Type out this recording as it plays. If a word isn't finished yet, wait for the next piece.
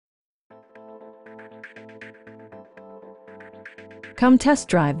Come test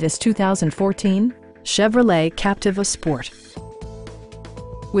drive this 2014 Chevrolet Captiva Sport.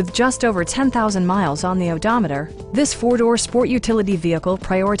 With just over 10,000 miles on the odometer, this four-door sport utility vehicle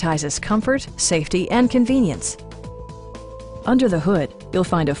prioritizes comfort, safety, and convenience. Under the hood, you'll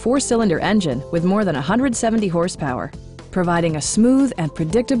find a four-cylinder engine with more than 170 horsepower, providing a smooth and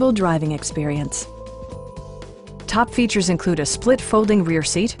predictable driving experience. Top features include a split folding rear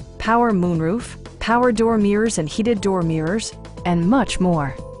seat, power moonroof, power door mirrors and heated door mirrors, and much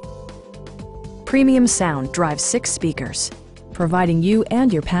more. Premium sound drives 6 speakers, providing you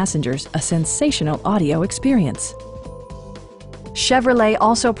and your passengers a sensational audio experience. Chevrolet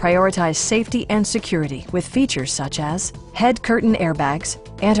also prioritized safety and security with features such as head curtain airbags,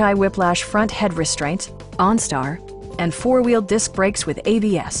 anti-whiplash front head restraints, OnStar, and 4-wheel disc brakes with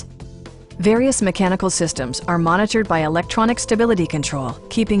ABS. Various mechanical systems are monitored by electronic stability control,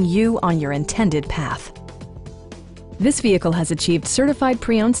 keeping you on your intended path. This vehicle has achieved certified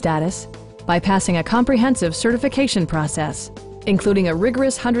pre-owned status by passing a comprehensive certification process, including a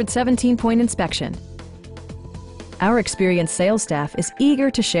rigorous 117-point inspection. Our experienced sales staff is eager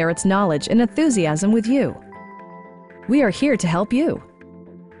to share its knowledge and enthusiasm with you. We are here to help you.